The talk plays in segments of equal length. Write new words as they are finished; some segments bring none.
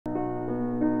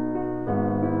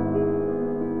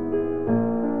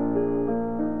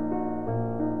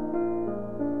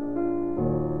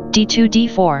d2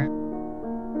 d4.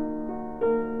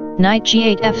 Knight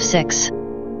g8 f6.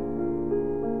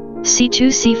 c2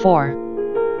 c4.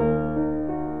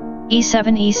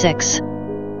 e7 e6.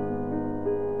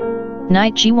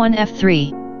 Knight g1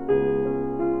 f3.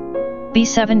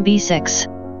 b7 b6.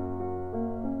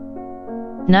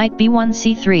 Knight b1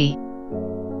 c3.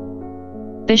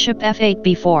 Bishop f8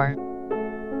 b4.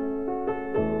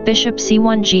 Bishop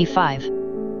c1 g5.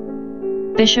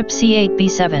 Bishop c8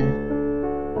 b7.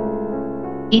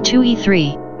 e2 e3.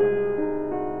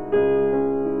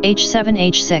 h7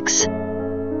 h6.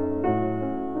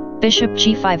 Bishop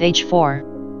g5 h4.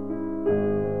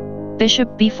 Bishop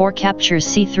b4 captures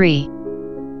c3.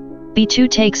 b2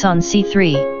 takes on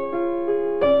c3.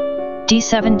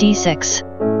 d7 d6.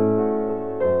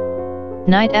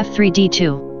 Knight f3 d2.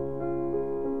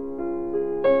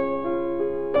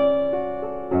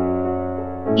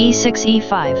 e6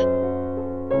 e5.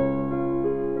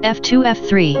 f2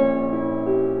 f3.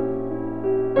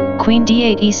 Queen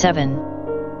d8 e7.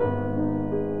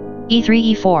 e3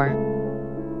 e4.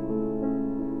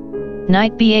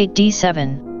 Knight b8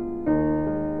 d7.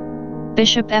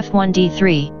 Bishop f1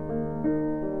 d3.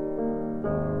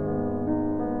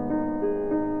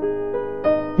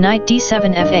 Knight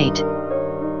d7 f8.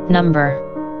 Number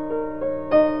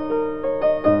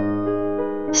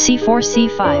c4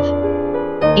 c5.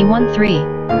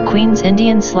 e13, Queen's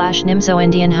Indian /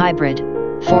 Nimzo-Indian hybrid.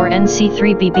 4n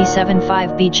c3 bb7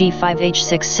 5 bg5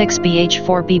 h6 6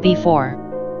 bh4 bb4.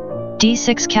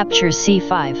 d6 captures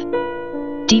c5.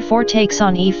 d4 takes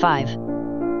on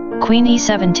e5. Queen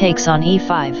e7 takes on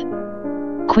e5.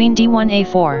 Queen d1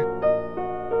 a4.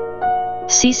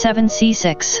 c7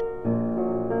 c6.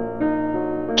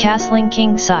 Castling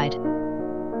king side.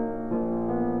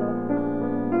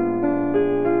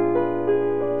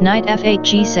 Knight f8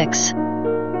 g6.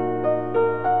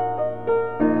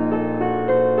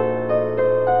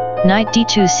 Knight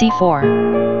d2 c4.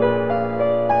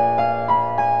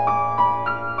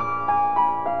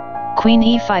 Queen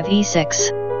e5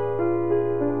 e6.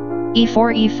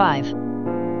 e4 e5.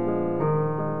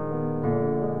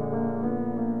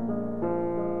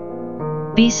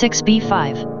 b6 b5.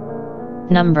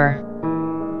 Number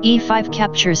e5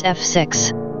 captures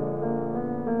f6.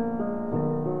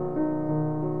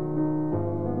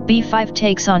 b5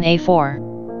 takes on a4.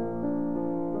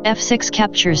 f6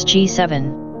 captures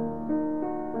g7.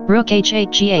 Rook h8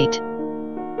 g8.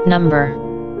 Number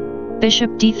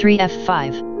bishop d3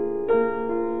 f5.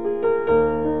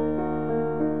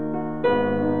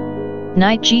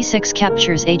 Knight g6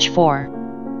 captures h4.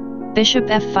 Bishop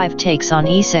f5 takes on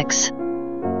e6.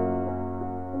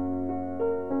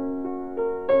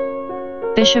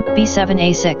 Bishop b7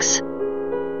 a6.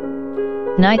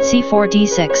 Knight c4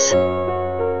 d6.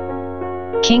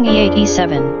 King e8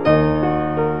 e7.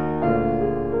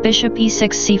 Bishop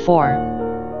e6 c4.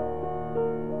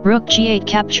 Rook g8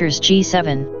 captures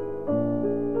g7.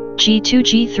 g2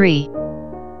 g3.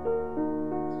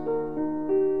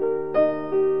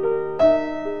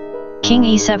 King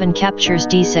e7 captures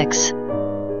d6.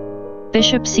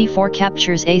 Bishop c4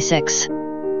 captures a6.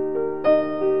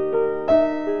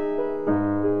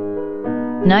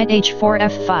 Knight h4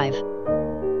 f5.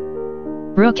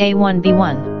 Rook a1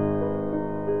 b1.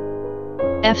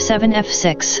 f7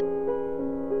 f6.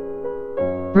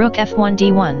 Rook f1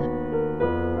 d1.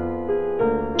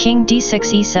 King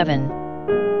d6 e7.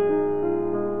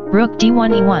 Rook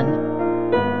d1 e1.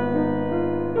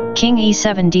 King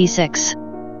e7 d6.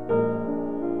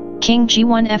 King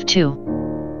g1 f2.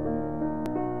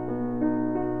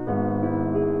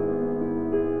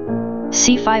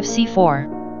 c5 c4.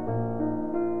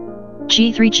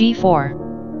 g3 g4.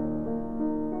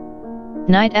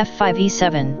 Knight f5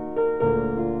 e7.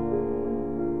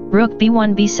 Rook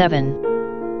b1 b7.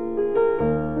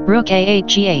 Rook a8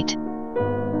 g8.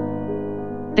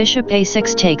 Bishop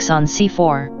a6 takes on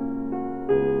c4.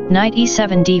 Knight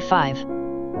e7 d5.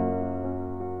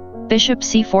 Bishop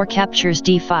c4 captures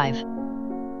d5.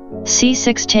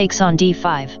 c6 takes on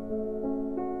d5.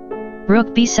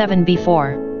 Rook b7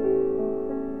 b4.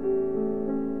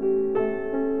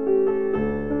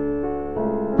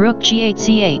 Rook g8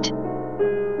 c8.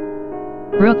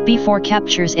 Rook b4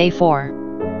 captures a4.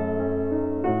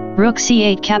 Rook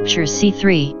c8 captures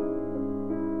c3.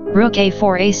 Rook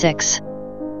a4 a6.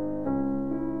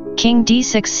 King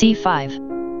d6 c5.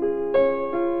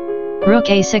 Rook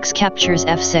a6 captures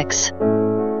f6.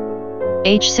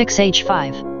 h6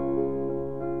 h5.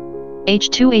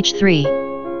 h2 h3.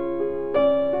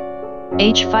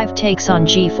 h5 takes on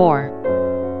g4.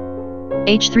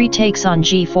 h3 takes on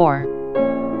g4.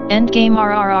 Endgame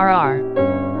RRRR.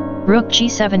 Rook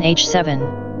g7 h7.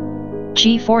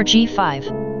 g4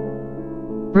 g5.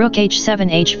 Rook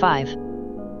h7 h5.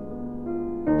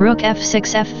 Rook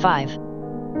f6 f5.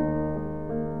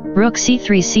 Rook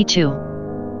c3 c2.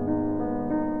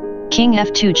 King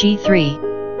f2 g3.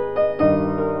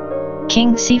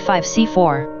 King c5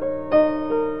 c4.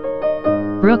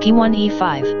 Rook e1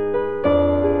 e5.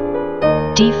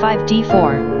 d5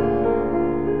 d4.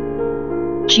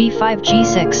 g5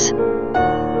 g6.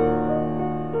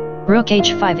 Rook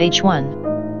h5 h1.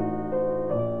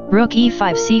 Rook e5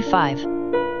 c5.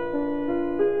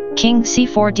 King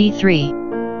c4 d3.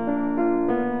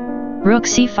 Rook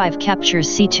c5 captures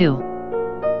c2.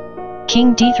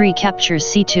 King d3 captures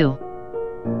c2.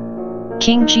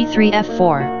 King g3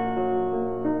 f4.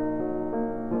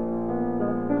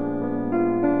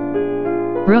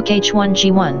 Rook h1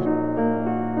 g1.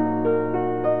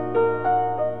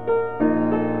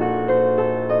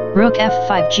 Rook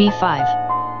f5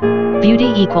 g5. Beauty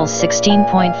equals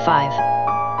 16.5.